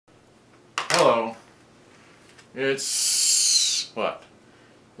It's what?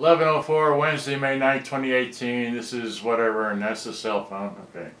 11:04 Wednesday, May 9th, 2018. This is whatever, and that's the cell phone.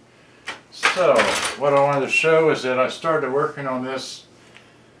 Okay. So, what I wanted to show is that I started working on this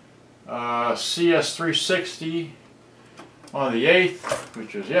CS-360 on the 8th,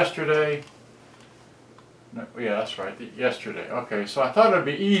 which was yesterday. No, yeah, that's right, yesterday. Okay, so I thought it'd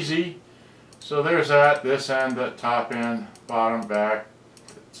be easy. So there's that, this end, that top end, bottom, back,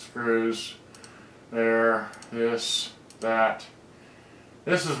 screws, there, this, that.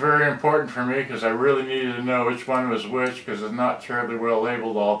 This is very important for me because I really needed to know which one was which, because it's not terribly well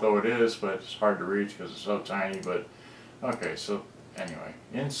labeled, although it is, but it's hard to reach because it's so tiny. But okay, so anyway,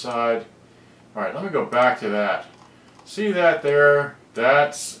 inside. Alright, let me go back to that. See that there?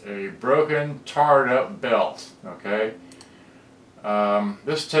 That's a broken, tarred up belt. Okay.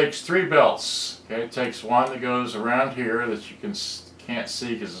 This takes 3 belts. Okay, it takes one that goes around here that you can't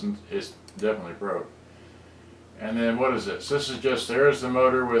see because it's definitely broke. And then what is this? This is just, there's the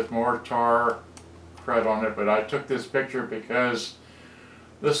motor with more tar crud on it, but I took this picture because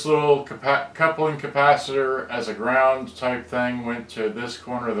this little coupling capacitor as a ground type thing went to this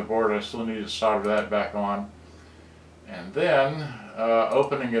corner of the board. I still need to solder that back on. And then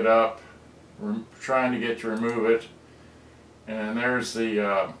opening it up, trying to get to remove it. And there's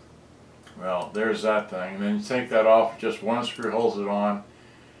the, well, there's that thing. And then you take that off, just one screw holds it on.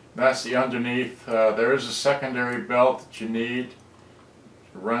 That's the underneath. There is a secondary belt that you need. It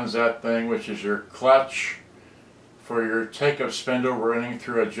runs that thing, which is your clutch for your take-up spindle running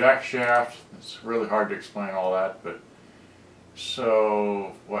through a jack shaft. It's really hard to explain all that, but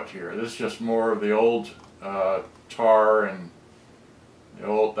so what here? This is just more of the old tar and the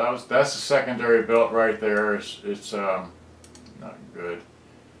old. That's the secondary belt right there. It's not good.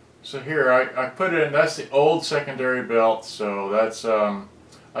 So here I put in. That's the old secondary belt. So that's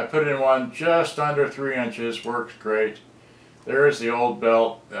I put in one just under 3 inches, works great. There is the old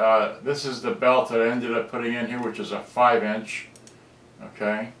belt. This is the belt that I ended up putting in here, which is a 5-inch.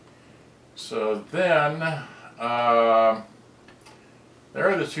 Okay. So then, there are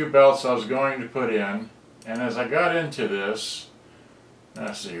the 2 belts I was going to put in. And as I got into this,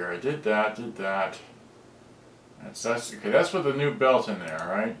 let's see here, I did that. That's okay. That's with the new belt in there,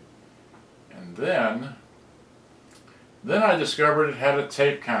 right? And then I discovered it had a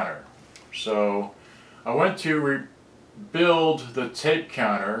tape counter. So I went to rebuild the tape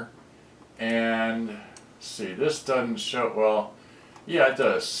counter, and let's see, this doesn't show, well, yeah, it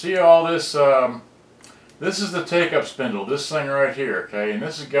does. See all this, this is the take-up spindle, this thing right here, okay, and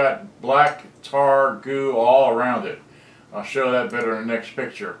this has got black tar goo all around it. I'll show that better in the next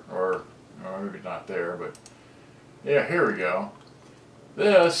picture, or maybe not there, but yeah, here we go.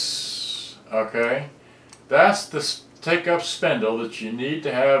 This, okay, that's the take-up spindle that you need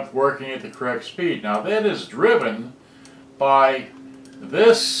to have working at the correct speed. Now that is driven by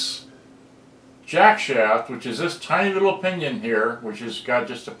this jack shaft, which is this tiny little pinion here, which has got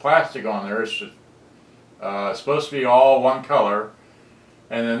just a plastic on there. It's supposed to be all one color.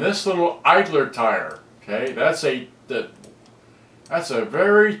 And then this little idler tire, okay, that's a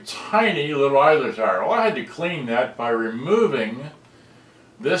very tiny little idler tire. Well, I had to clean that by removing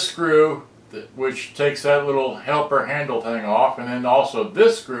this screw, which takes that little helper handle thing off, and then also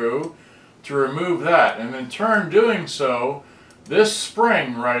this screw to remove that. And in turn doing so, this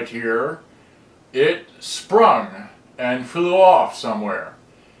spring right here, it sprung and flew off somewhere.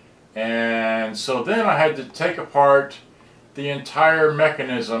 And so then I had to take apart the entire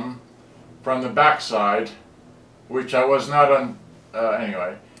mechanism from the backside, which I was not on,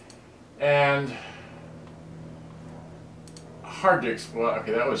 anyway. And hard to explain.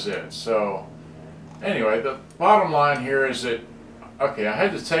 Okay, that was it. So anyway, the bottom line here is that, okay, I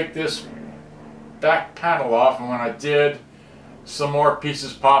had to take this back panel off, and when I did, some more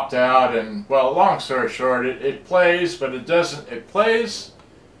pieces popped out, and well, long story short, it plays, but it doesn't, it plays,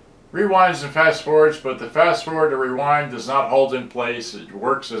 rewinds and fast forwards, but the fast forward to rewind does not hold in place. It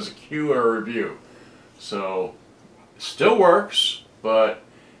works as a cue or a review. So it still works, but,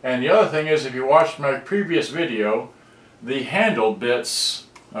 and the other thing is, if you watched my previous video, the handle bits,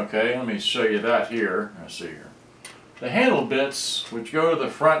 okay, let me show you that here. Let's see here. The handle bits, which go to the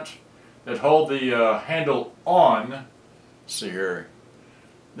front, that hold the handle on, let's see here.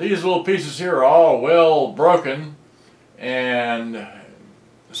 These little pieces here are all well broken and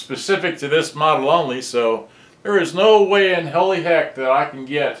specific to this model only, so there is no way in holy heck that I can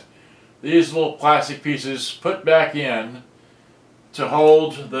get these little plastic pieces put back in to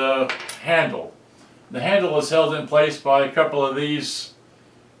hold the handle. The handle is held in place by a couple of these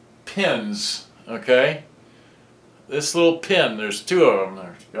pins, okay? This little pin, there's 2 of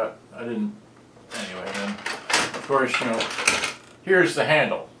them. I didn't, anyway then. course, you know, here's the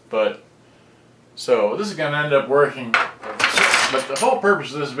handle. But so this is going to end up working. But the whole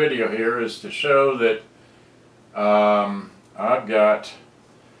purpose of this video here is to show that I've got.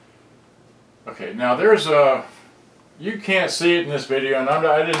 Okay, now there's a. You can't see it in this video, and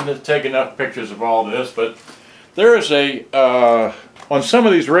I didn't take enough pictures of all this, but there is a on some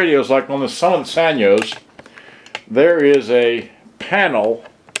of these radios, like on some of the Sanyos, there is a panel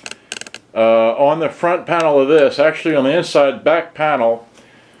on the front panel of this. Actually, on the inside back panel,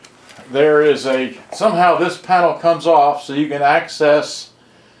 there is a, somehow this panel comes off so you can access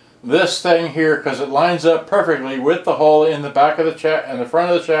this thing here because it lines up perfectly with the hole in the back of the in the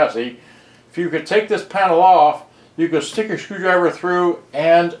front of the chassis. If you could take this panel off, you could stick your screwdriver through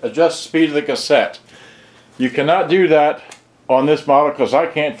and adjust the speed of the cassette. You cannot do that on this model because I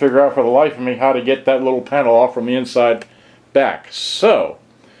can't figure out for the life of me how to get that little panel off from the inside back. So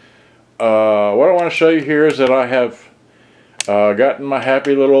what I want to show you here is that I have gotten my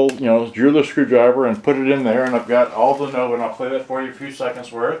happy little, you know, jeweler screwdriver and put it in there, and I've got all the note, and I'll play that for you a few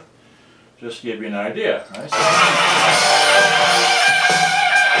seconds worth, just to give you an idea. Right? So,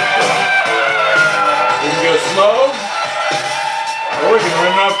 we can go slow, or we can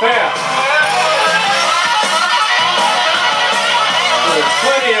run up fast. So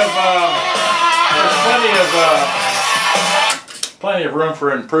there's plenty of room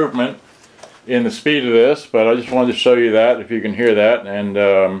for improvement in the speed of this, but I just wanted to show you that, if you can hear that. And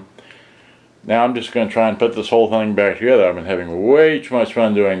now I'm just going to try and put this whole thing back together. I've been having way too much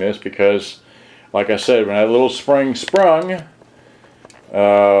fun doing this because, like I said, when that little spring sprung,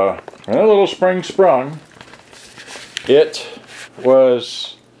 it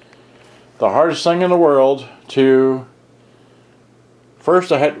was the hardest thing in the world to.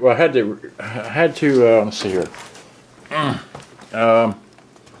 First, I had to let's see here.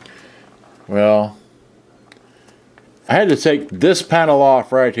 Well, I had to take this panel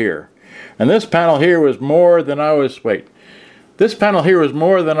off right here, and this panel here was more than I was. This panel here was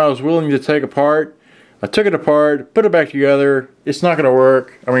more than I was willing to take apart. I took it apart, put it back together. It's not going to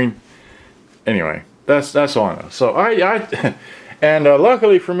work. I mean, anyway, that's all I know. So and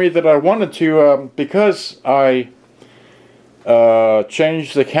luckily for me that I wanted to, because I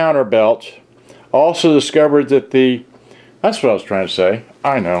changed the counter belt. Also discovered that that's what I was trying to say.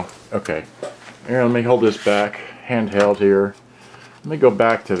 I know. Okay. Here, let me hold this back, handheld here. Let me go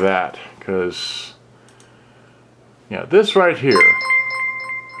back to that, because, yeah, this right here.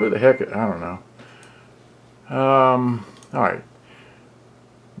 Who the heck? I don't know. Alright.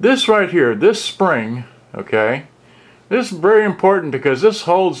 This right here, this spring, okay, this is very important because this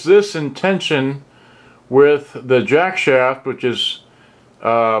holds this in tension with the jack shaft, which is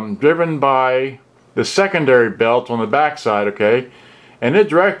driven by the secondary belt on the back side, okay, and it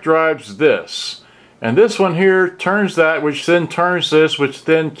direct drives this, and this one here turns that, which then turns this, which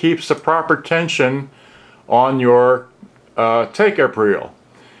then keeps the proper tension on your take-up reel.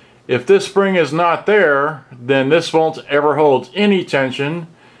 If this spring is not there, then this won't ever hold any tension,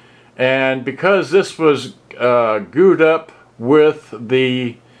 and because this was glued up with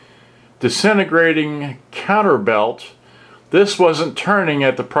the disintegrating counter belt, this wasn't turning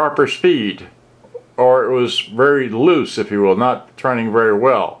at the proper speed, or it was very loose, if you will, not turning very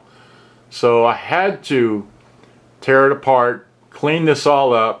well. So I had to tear it apart, clean this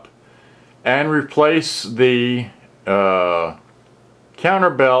all up, and replace the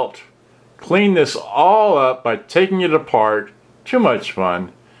counter belt, clean this all up by taking it apart. Too much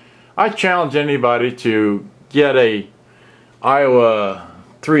fun. I challenge anybody to get a Aiwa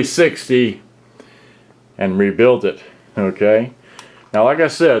 360 and rebuild it. Okay, now like I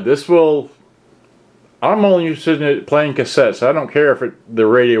said, I'm only interested in playing cassettes. I don't care if the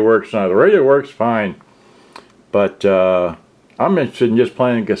radio works or not. The radio works fine, but I'm interested in just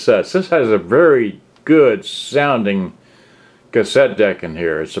playing cassettes. This has a very good sounding cassette deck in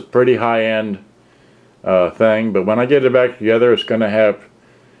here. It's a pretty high-end thing, but when I get it back together, it's going to have,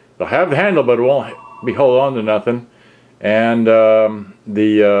 it'll have the handle, but it won't be hold on to nothing. And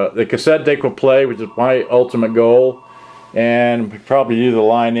the cassette deck will play, which is my ultimate goal. And we probably do the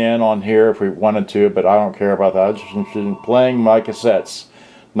line in on here if we wanted to, but I don't care about that. I'm just interested in playing my cassettes.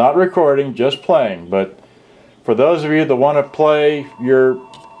 Not recording, just playing. But for those of you that want to play your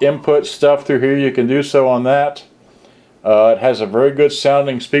input stuff through here, you can do so on that. It has a very good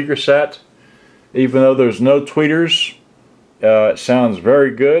sounding speaker set. Even though there's no tweeters, it sounds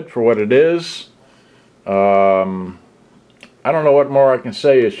very good for what it is. I don't know what more I can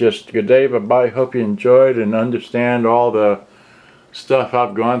say. It's just good day, bye-bye. Hope you enjoyed and understand all the stuff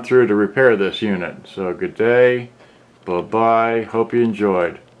I've gone through to repair this unit. So good day, bye-bye. Hope you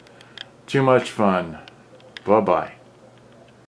enjoyed. Too much fun. Bye-bye.